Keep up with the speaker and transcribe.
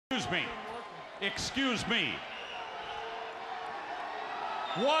excuse me. Excuse me.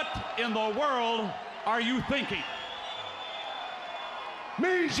 What in the world are you thinking?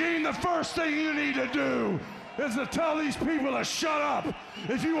 Mean Gene, the first thing you need to do is to tell these people to shut up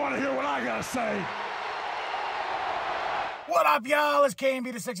if you want to hear what I gotta say. What up, y'all? It's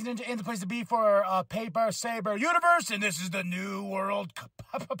KMB, the Sexy Ninja, in the place to be for Paper Saber Universe, and this is the New World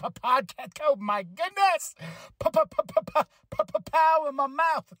Podcast. Oh my goodness! Pow in my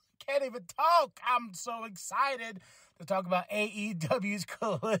mouth. Can't even talk. I'm so excited to talk about AEW's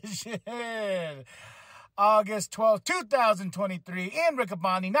Collision. August 12th, 2023, in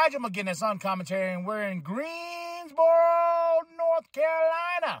Riccaboni, Nigel McGuinness on commentary, and we're in Greensboro, North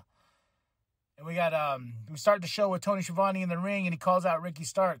Carolina. And we start the show with Tony Schiavone in the ring, and he calls out Ricky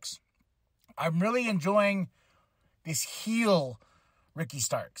Starks. I'm really enjoying this heel Ricky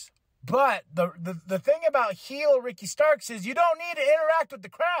Starks. But the thing about heel Ricky Starks is you don't need to interact with the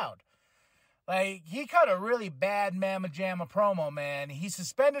crowd. Like, he cut a really bad Mamma Jamma promo, man. He's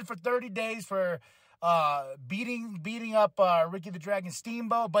suspended for 30 days for beating up Ricky the Dragon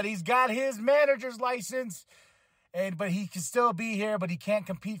Steamboat, but he's got his manager's license, but he can still be here, but he can't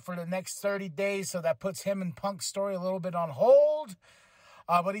compete for the next 30 days, so that puts him and Punk's story a little bit on hold.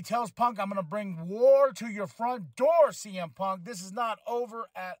 But he tells Punk, I'm going to bring war to your front door, CM Punk. This is not over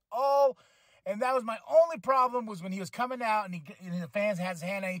at all. And that was my only problem, was when he was coming out and the fans had his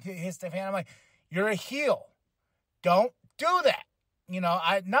hand and he hits the hand. I'm like, you're a heel. Don't do that. You know,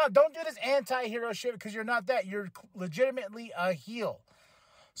 don't do this anti-hero shit, because you're not that. You're legitimately a heel.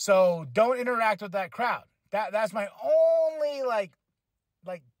 So don't interact with that crowd. That's my only, like,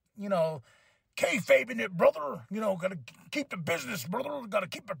 you know, kayfabing it, brother. You know, gotta keep the business, brother. Gotta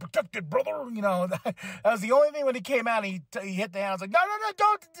keep it protected, brother. You know, that was the only thing when he came out and he hit the hand. I was like, no,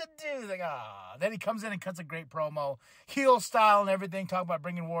 don't do. Like, ah. Then he comes in and cuts a great promo, heel style and everything, talking about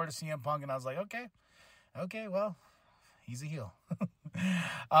bringing war to CM Punk. And I was like, okay, well, he's a heel.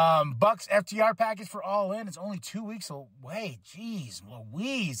 Bucks FTR package for All In. It's only 2 weeks away. Jeez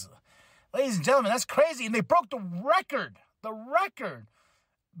Louise. Ladies and gentlemen, that's crazy. And they broke the record,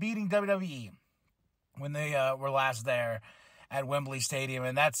 beating WWE when they were last there at Wembley Stadium.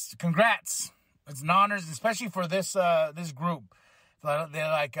 And that's, congrats. It's an honor, especially for this group.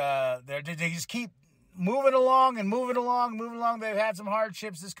 They just keep moving along. They've had some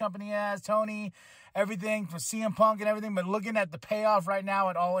hardships, this company has. Tony, everything for CM Punk and everything. But looking at the payoff right now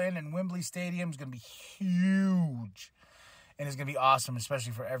at All In and Wembley Stadium is going to be huge. And it's going to be awesome,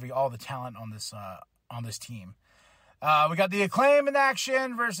 especially for all the talent on this team. We got the Acclaim in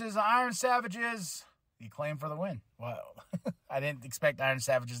action versus Iron Savages. The Acclaim for the win. Well, I didn't expect Iron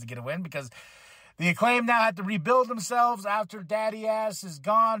Savages to get a win, because the Acclaim now have to rebuild themselves after Daddy Ass is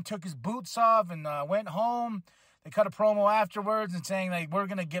gone, took his boots off, and went home. They cut a promo afterwards and saying, like, we're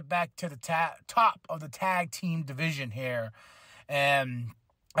going to get back to the top of the tag team division here. And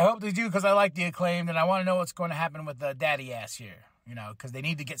I hope they do, because I like the Acclaim, and I want to know what's going to happen with Daddy Ass here. You know, because they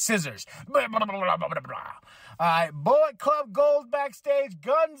need to get scissors. Blah, blah, blah, blah, blah, blah. All right, Bullet Club Gold backstage.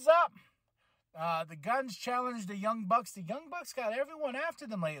 Guns up. The Guns challenged the Young Bucks. The Young Bucks got everyone after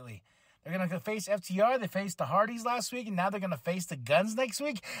them lately. They're going to face FTR. They faced the Hardys last week, and now they're going to face the Guns next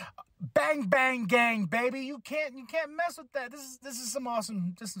week. Bang, bang, gang, baby. You can't mess with that. This is some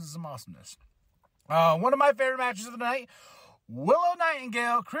awesomeness. One of my favorite matches of the night. Willow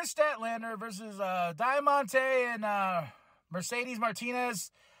Nightingale, Chris Statlander versus Diamante and Mercedes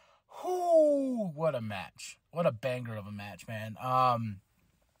Martinez. What a match. What a banger of a match, man.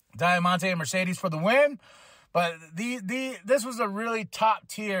 Diamante and Mercedes for the win. But this was a really top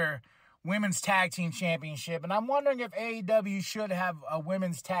tier women's tag team championship. And I'm wondering if AEW should have a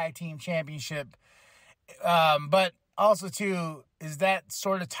women's tag team championship. But also, too, is that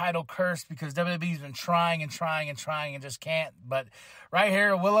sort of title cursed, because WWE's been trying and just can't. But right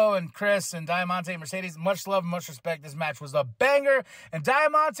here, Willow and Chris and Diamante and Mercedes, much love and much respect. This match was a banger. And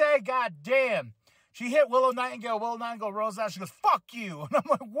Diamante, goddamn, she hit Willow Nightingale. Willow Nightingale rolls out. She goes, fuck you. And I'm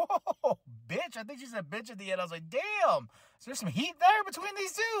like, whoa, bitch. I think she said bitch at the end. I was like, damn. Is there some heat there between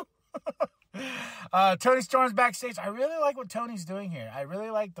these two? Toni Storm's backstage. I really like what Tony's doing here. I really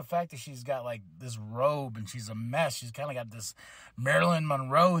like the fact that she's got like this robe and she's a mess. She's kind of got this Marilyn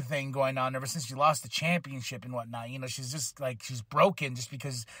Monroe thing going on ever since she lost the championship and whatnot. You know, she's just like, she's broken just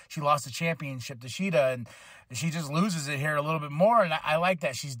because she lost the championship to Sheeta, and she just loses it here a little bit more. And I like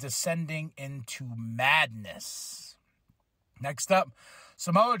that she's descending into madness. Next up,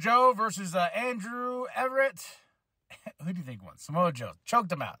 Samoa Joe versus Andrew Everett. Who do you think won? Samoa Joe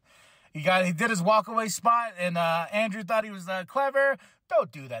choked him out. He did his walkaway spot, and Andrew thought he was clever. Don't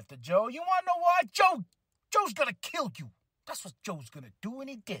do that to Joe. You want to know why? Joe's gonna kill you. That's what Joe's going to do, and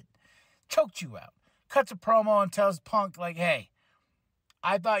he did. Choked you out. Cuts a promo and tells Punk, like, hey,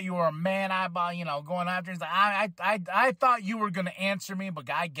 I thought you were a man eyeball, going after. He's like, I thought you were going to answer me, but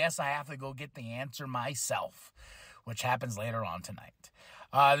I guess I have to go get the answer myself, which happens later on tonight.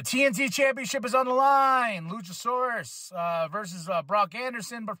 The TNT Championship is on the line. Luchasaurus versus Brock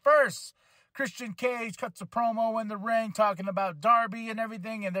Anderson. But first, Christian Cage cuts a promo in the ring talking about Darby and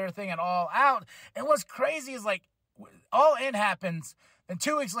everything and their thing and All Out. And what's crazy is, like, All In happens, then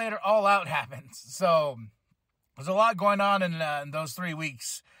 2 weeks later, All Out happens. So there's a lot going on in those 3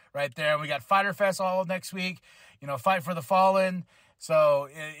 weeks right there. We got Fyter Fest all next week, Fight for the Fallen. So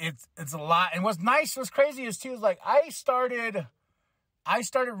it's a lot. And what's nice, what's crazy is, too, is, like, I started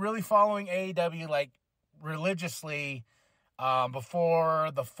really following AEW, like, religiously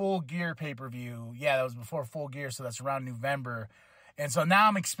before the Full Gear pay-per-view. Yeah, that was before Full Gear, so that's around November. And so now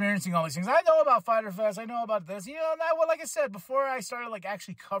I'm experiencing all these things. I know about Fyter Fest. I know about this. Like I said, before I started, like,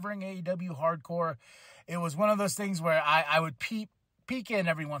 actually covering AEW hardcore, it was one of those things where I would peek in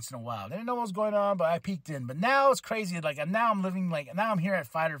every once in a while. I didn't know what was going on, but I peeked in. But now it's crazy. Like, now I'm here at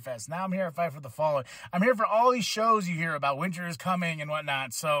Fyter Fest. Now I'm here at Fight for the Fallen. I'm here for all these shows you hear about. Winter is coming and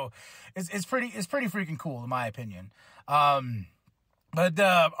whatnot. So it's pretty freaking cool, in my opinion. But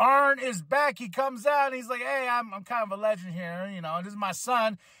Arn is back. He comes out and he's like, hey, I'm kind of a legend here, and this is my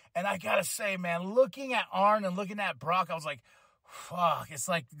son. And I gotta say, man, looking at Arn and looking at Brock, I was like, fuck, it's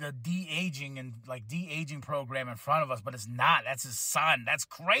like the de-aging program in front of us, but it's not. That's his son. That's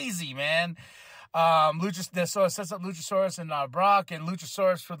crazy, man. So it sets up Luchasaurus and Brock, and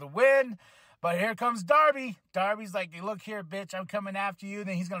Luchasaurus for the win. But here comes Darby. Darby's like, hey, look here, bitch, I'm coming after you.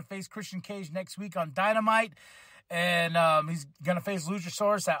 Then he's going to face Christian Cage next week on Dynamite. And he's going to face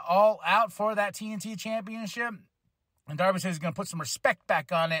Luchasaurus at All Out for that TNT Championship. And Darby says he's going to put some respect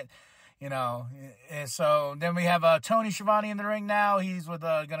back on it. And so then we have Tony Schiavone in the ring now. He's with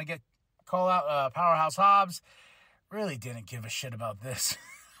going to call out Powerhouse Hobbs. Really didn't give a shit about this.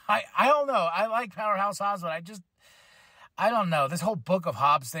 I don't know. I like Powerhouse Hobbs, but I don't know. This whole Book of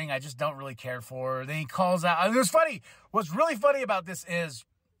Hobbs thing, I just don't really care for. Then he calls out. It was funny. What's really funny about this is,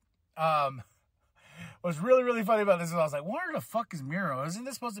 what's really, really funny about this is I was like, where the fuck is Miro? Isn't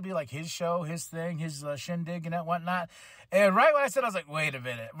this supposed to be like his show, his thing, his shindig and that whatnot? And right when I said, I was like, wait a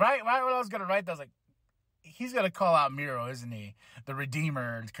minute. Right when I was going to write that, I was like, he's going to call out Miro, isn't he? The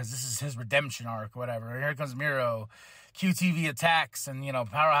Redeemer, because this is his redemption arc, whatever. And here comes Miro. QTV attacks, and,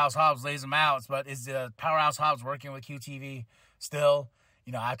 Powerhouse Hobbs lays him out. But is Powerhouse Hobbs working with QTV still?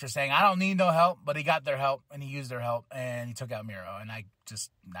 After saying, I don't need no help, but he got their help, and he used their help, and he took out Miro, and I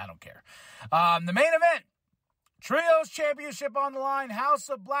don't care. The main event, Trios Championship on the line, House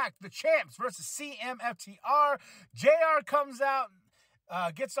of Black, the champs versus CMFTR. JR comes out,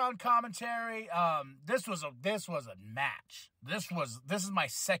 gets on commentary. This was a match. This is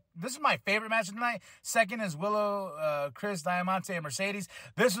my favorite match of the night. Second is Willow, Chris Diamante, and Mercedes.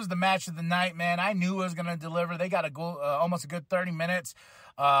 This was the match of the night, man. I knew it was going to deliver. They got almost a good 30 minutes.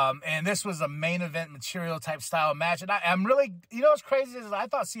 And this was a main event material type style match. And I'm really, what's crazy is I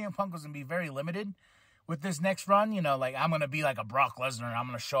thought CM Punk was going to be very limited with this next run. Like, I'm going to be like a Brock Lesnar and I'm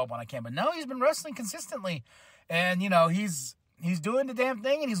going to show up when I can. But no, he's been wrestling consistently. And, he's doing the damn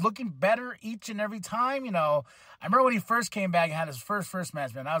thing, and he's looking better each and every time. I remember when he first came back and had his first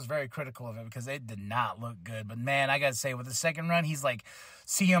match, man, I was very critical of it because it did not look good. But, man, I got to say, with the second run, he's like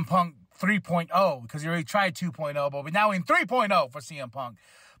CM Punk 3.0 because he already tried 2.0, but now in 3.0 for CM Punk.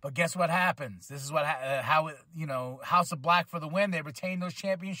 But guess what happens? This is House of Black for the win. They retained those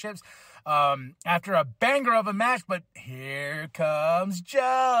championships after a banger of a match. But here comes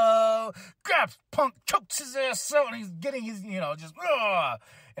Joe. Grabs Punk, chokes his ass out, and he's getting his, just,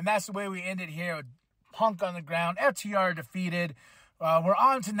 and that's the way we ended here with Punk on the ground. FTR defeated. We're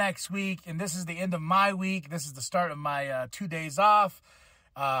on to next week, and this is the end of my week. This is the start of my 2 days off.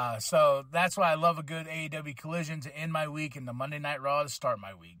 So that's why I love a good AEW collision to end my week and the Monday Night Raw to start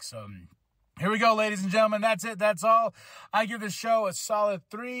my week. So here we go, ladies and gentlemen. That's it. That's all. I give this show a solid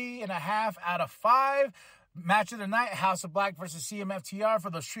 3.5 out of 5. Match of the night, House of Black versus CMFTR for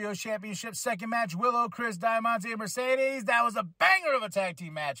the Trio Championship. Second match, Willow, Chris, Diamante, and Mercedes. That was a banger of a tag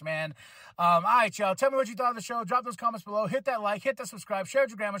team match, man. All right, y'all. Tell me what you thought of the show. Drop those comments below. Hit that like. Hit that subscribe. Share it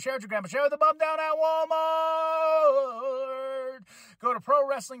with your grandma. Share it with your grandma. Share with the bum down at Walmart. Go to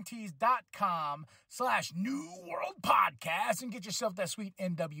ProWrestlingTees.com/New World Podcast and get yourself that sweet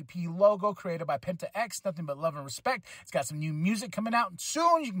nWp logo created by Penta X. Nothing but love and respect. It's got some new music coming out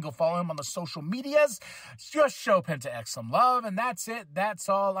soon. You can go follow him on the social medias. Just show Penta X some love, and that's it. That's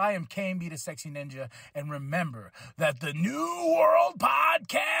all. I am KMB the Sexy Ninja, and remember that the New World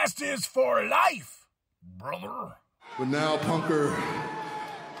Podcast is for life, brother. But now, punker,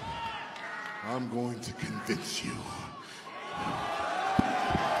 I'm going to convince you.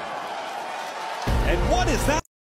 And what is that?